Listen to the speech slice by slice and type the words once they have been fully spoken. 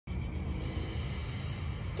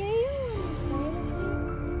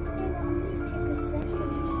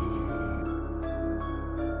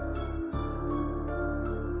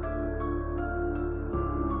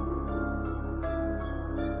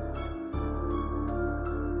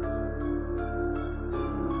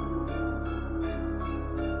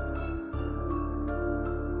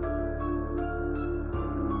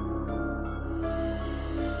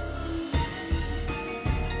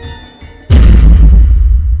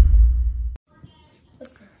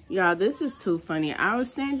Y'all, this is too funny. I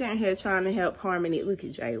was sitting down here trying to help Harmony. Look at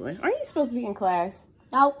Jalen. Aren't you supposed to be in class?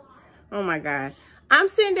 Nope. Oh my God. I'm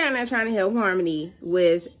sitting down there trying to help Harmony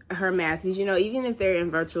with her math. Because, you know, even if they're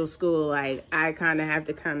in virtual school, like, I kind of have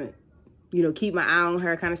to you know, keep my eye on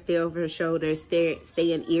her, kind of stay over her shoulder, stay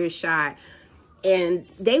in earshot. And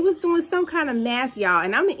they was doing some kind of math, y'all.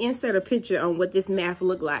 And I'm going to insert a picture on what this math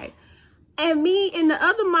looked like. And me and the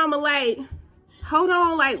other mama like, hold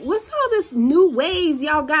on, like, what's all this new ways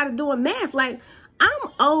y'all got to do in math? Like,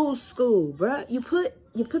 I'm old school, bruh. You put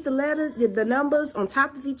the letters, the numbers on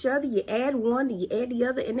top of each other. You add one, you add the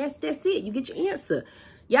other, and that's it. You get your answer.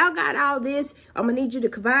 Y'all got all this. I'm going to need you to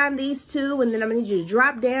combine these two, and then I'm going to need you to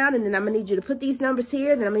drop down, and then I'm going to need you to put these numbers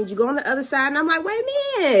here, then I'm going to need you to go on the other side. And I'm like, wait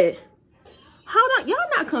a minute. Hold on.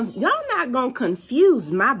 Y'all not going to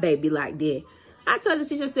confuse my baby like that. I told the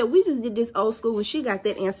teacher, I said, we just did this old school, and she got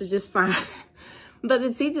that answer just fine. But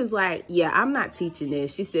the teacher's like, yeah, I'm not teaching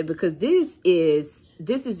this. She said, because this is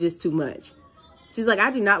just too much. She's like,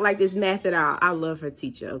 I do not like this math at all. I love her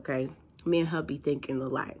teacher, okay? Me and her be thinking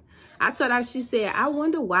alike. I told her, she said, I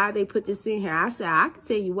wonder why they put this in here. I said, I can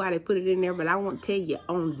tell you why they put it in there, but I won't tell you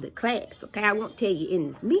on the class, okay? I won't tell you in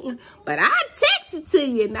this meeting, but I text it to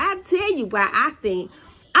you, and I tell you why I think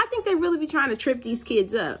they really be trying to trip these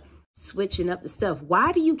kids up. Switching up the stuff.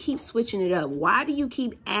 Why do you keep switching it up? Why do you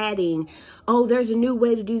keep adding, oh, there's a new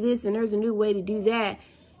way to do this and there's a new way to do that?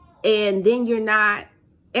 And then you're not,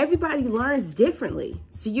 everybody learns differently.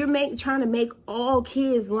 So you're trying to make all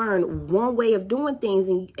kids learn one way of doing things,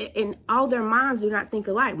 and all their minds do not think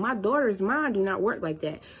alike. My daughter's mind do not work like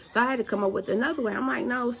that. So I had to come up with another way. I'm like,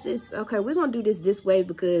 no, sis, okay, we're going to do this way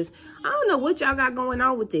because I don't know what y'all got going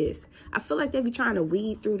on with this. I feel like they be trying to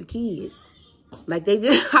weed through the kids. Like they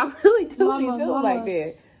just, I really do feel like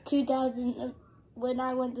that. 2000, when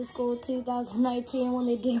I went to school, 2019, when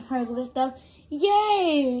they did regular stuff,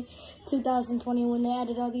 yay! 2020, when they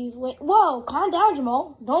added all these, whoa, calm down,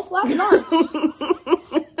 Jamal. Don't flap none.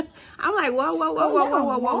 I'm like, whoa.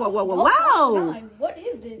 What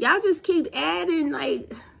is this? Y'all just keep adding,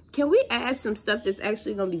 like, can we add some stuff that's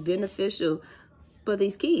actually going to be beneficial for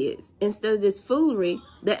these kids instead of this foolery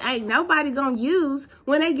that ain't nobody gonna use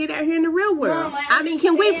when they get out here in the real world? Mom, I mean,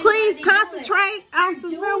 can we please concentrate on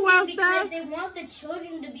some real world stuff? They want the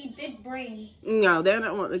children to be big brain. No, they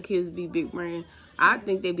don't want the kids to be big brain. I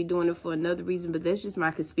think they be doing it for another reason, but that's just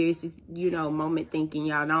my conspiracy, you know, moment thinking.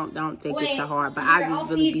 Y'all don't take it to heart, but I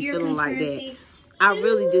just really be feeling like that. I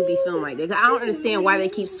really do be feeling like that. I don't understand why they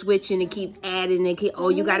keep switching and keep adding and keep, oh,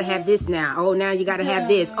 you got to have this now. Oh, now you got to have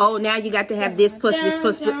this. Oh, now you got to have this plus this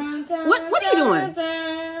plus. What are you doing?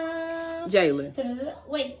 Jalen.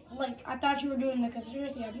 Wait, like, I thought you were doing the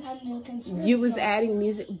conspiracy. I'm adding the conspiracy. You was adding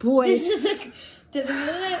music. Boy. This is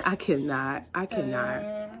I cannot.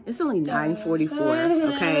 It's only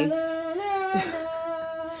 9:44, okay?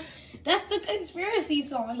 That's the conspiracy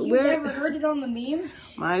song. You never heard it on the meme?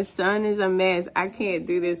 My son is a mess. I can't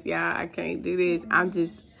do this, y'all. I can't do this. I'm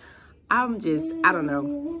just, I don't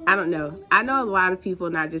know. I know a lot of people,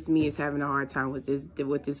 not just me, is having a hard time with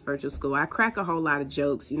this virtual school. I crack a whole lot of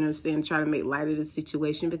jokes, you know what I'm saying, trying to make light of the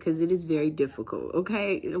situation because it is very difficult,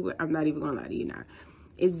 okay? I'm not even going to lie to you now.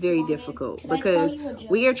 It's very difficult because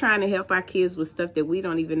we are trying to help our kids with stuff that we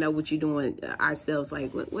don't even know what you're doing ourselves.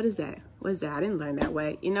 Like, what is that? What is that? I didn't learn that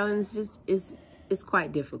way. You know, and it's just, it's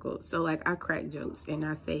quite difficult. So, like, I crack jokes and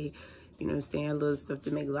I say, you know what I'm saying, a little stuff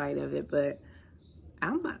to make light of it. But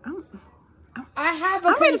I'm ready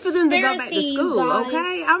for them to go back to school, guys.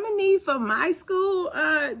 Okay? I'm going to need for my school,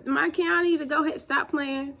 my county to go ahead, stop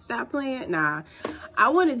playing. Nah, I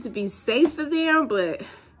want it to be safe for them, but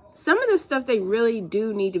some of the stuff they really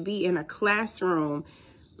do need to be in a classroom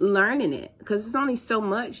learning it, because there's only so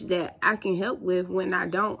much that I can help with when I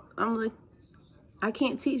don't. I'm like, I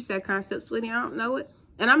can't teach that concept, sweetie. I don't know it.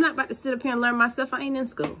 And I'm not about to sit up here and learn myself. I ain't in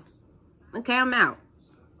school. Okay, I'm out.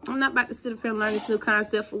 I'm not about to sit up here and learn this new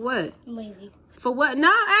concept for what? Lazy. For what?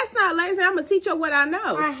 No, that's not lazy. I'm going to teach her what I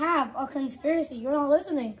know. I have a conspiracy. You're not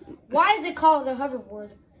listening. Why is it called a hoverboard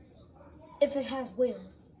if it has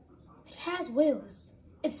wheels? It has wheels.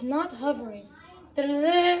 It's not hovering.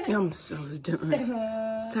 I'm so done. My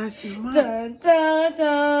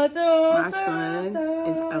son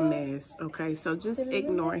is a mess. Okay, so just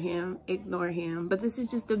ignore him. But this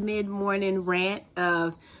is just a mid-morning rant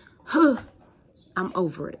of, I'm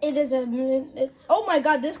over it. It is oh my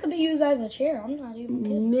God, this could be used as a chair. I'm not even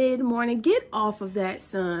kidding. Mid-morning, get off of that,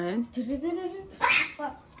 son.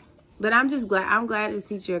 But I'm just glad. I'm glad the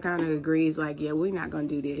teacher kind of agrees. Like, yeah, we're not gonna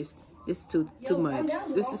do this. This is too much.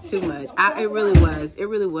 This is too much. It really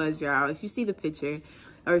was, y'all. If you see the picture,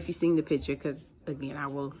 or if you've seen the picture, because again, I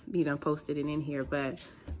will, post it in here. But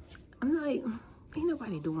I'm like, ain't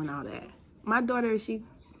nobody doing all that. My daughter, she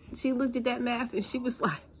looked at that math and she was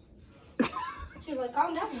like, she was like,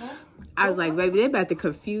 calm down, man. I was like, baby, they about to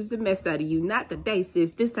confuse the mess out of you. Not today,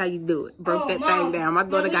 sis. This how you do it. Broke that thing down. My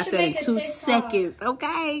daughter got that in 2 seconds.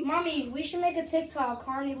 Okay. Mommy, we should make a TikTok.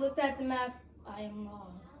 Harmony looked at the math. I am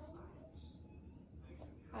lost.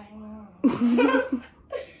 I am lost.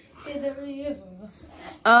 Did there really ever?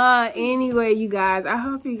 Anyway, you guys, I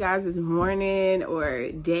hope you guys this morning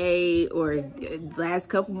or day or last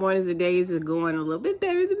couple mornings or days are going a little bit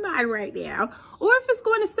better than mine right now. Or if it's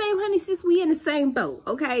going the same, honey, since we in the same boat,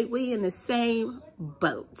 okay? We in the same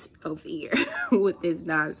boat over here with this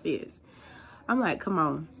nonsense. I'm like, come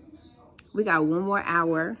on. We got 1 more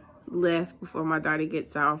hour left before my daughter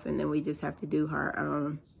gets off, and then we just have to do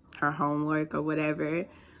her her homework or whatever.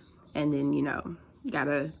 And then, you know,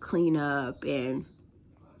 gotta clean up, and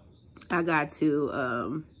I got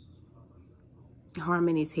to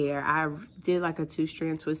Harmony's hair. I did like a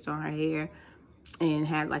 2-strand twist on her hair and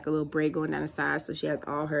had like a little braid going down the side, so she has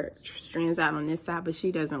all her strands out on this side, but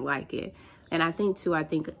she doesn't like it. And I think too,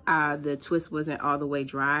 the twist wasn't all the way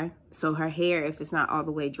dry, so her hair, if it's not all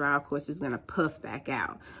the way dry, of course it's gonna puff back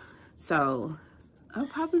out. So I'm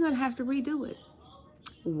probably gonna have to redo it.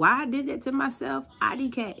 Why I did that to myself?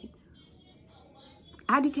 IDK.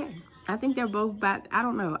 I think they're both about, I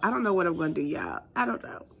don't know. I don't know what I'm going to do, y'all. I don't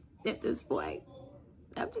know at this point.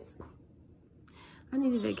 I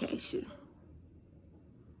need a vacation.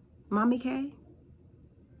 Mommy K,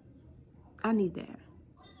 I need that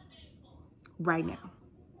right now.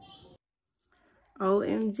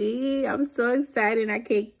 OMG, I'm so excited. I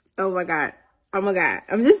can't, oh my God.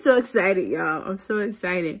 I'm just so excited, y'all. I'm so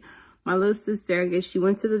excited. My little sister, I guess she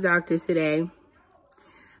went to the doctor today.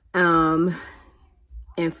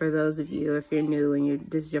 And for those of you, if you're new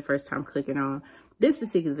and this is your first time clicking on this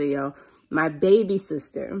particular video, my baby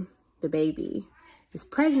sister, the baby, is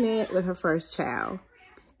pregnant with her first child.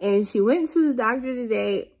 And she went to the doctor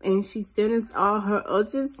today and she sent us all her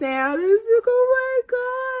ultrasound. And it's like, oh my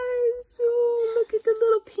gosh, oh, look at the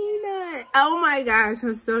little peanut. Oh my gosh,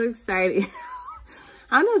 I'm so excited.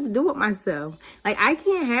 I don't know what to do with myself. Like, I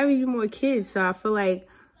can't have any more kids, so I feel like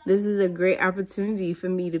this is a great opportunity for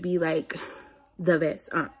me to be like the best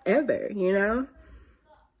aunt ever, you know?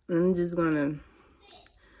 I'm just gonna,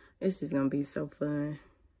 it's just gonna be so fun.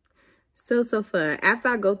 Still so fun. After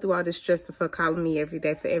I go through all the stress of her calling me every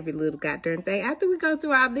day for every little goddamn thing, after we go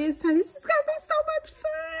through all this, honey, this is gonna be so much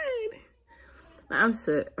fun.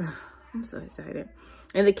 I'm so excited.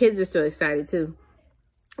 And the kids are so excited too.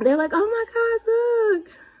 They're like, oh my God,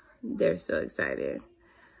 look. They're so excited.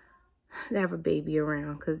 They have a baby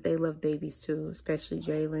around because they love babies too, especially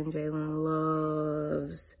Jalen. Jalen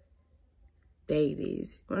loves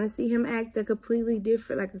babies. Want to see him act a completely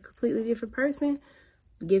different person?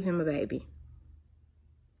 Give him a baby.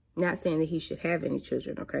 Not saying that he should have any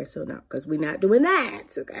children, okay? So no, because we're not doing that,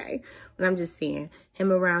 okay? But I'm just saying,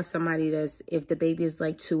 him around somebody that's, if the baby is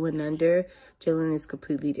like 2 and under, Jalen is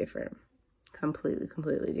completely different.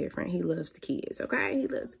 Completely different. He loves the kids, okay? He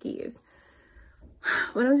loves the kids.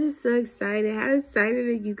 But I'm just so excited. How excited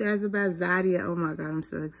are you guys about Zadia? Oh my God, I'm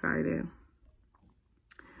so excited.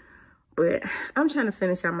 But I'm trying to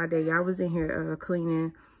finish out my day. Y'all was in here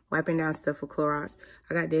cleaning, wiping down stuff with Clorox.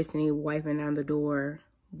 I got Destiny wiping down the door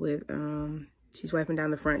with, she's wiping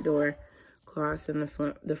down the front door. Clorox in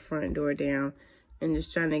the front door down. And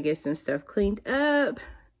just trying to get some stuff cleaned up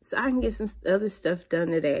so I can get some other stuff done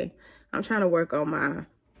today. I'm trying to work on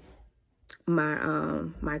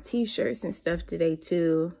my t-shirts and stuff today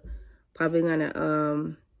too. Probably gonna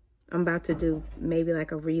I'm about to do maybe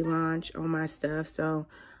like a relaunch on my stuff. So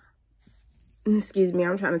excuse me,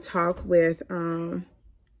 I'm trying to talk with the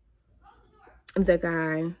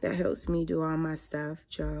guy that helps me do all my stuff,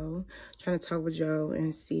 Joe. Trying to talk with Joe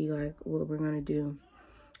and see like what we're gonna do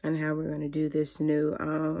and how we're gonna do this new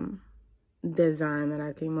design that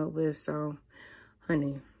I came up with. So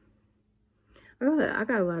honey, I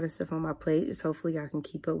got a lot of stuff on my plate. Just hopefully I can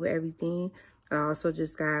keep up with everything. I also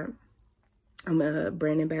just got, I'm a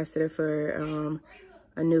brand ambassador for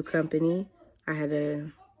a new company. I had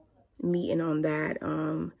a meeting on that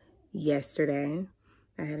yesterday.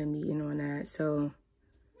 I had a meeting on that. So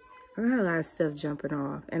I got a lot of stuff jumping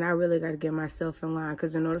off. And I really got to get myself in line.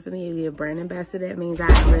 Because in order for me to be a brand ambassador, that means I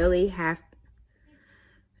really have,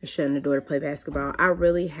 they're shutting the door to play basketball. I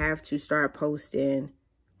really have to start posting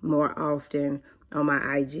more often on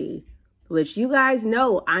my IG, which you guys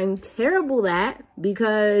know I'm terrible at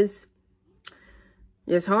because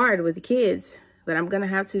it's hard with the kids, but I'm gonna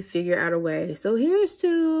have to figure out a way. So here's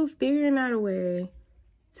to figuring out a way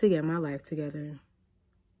to get my life together.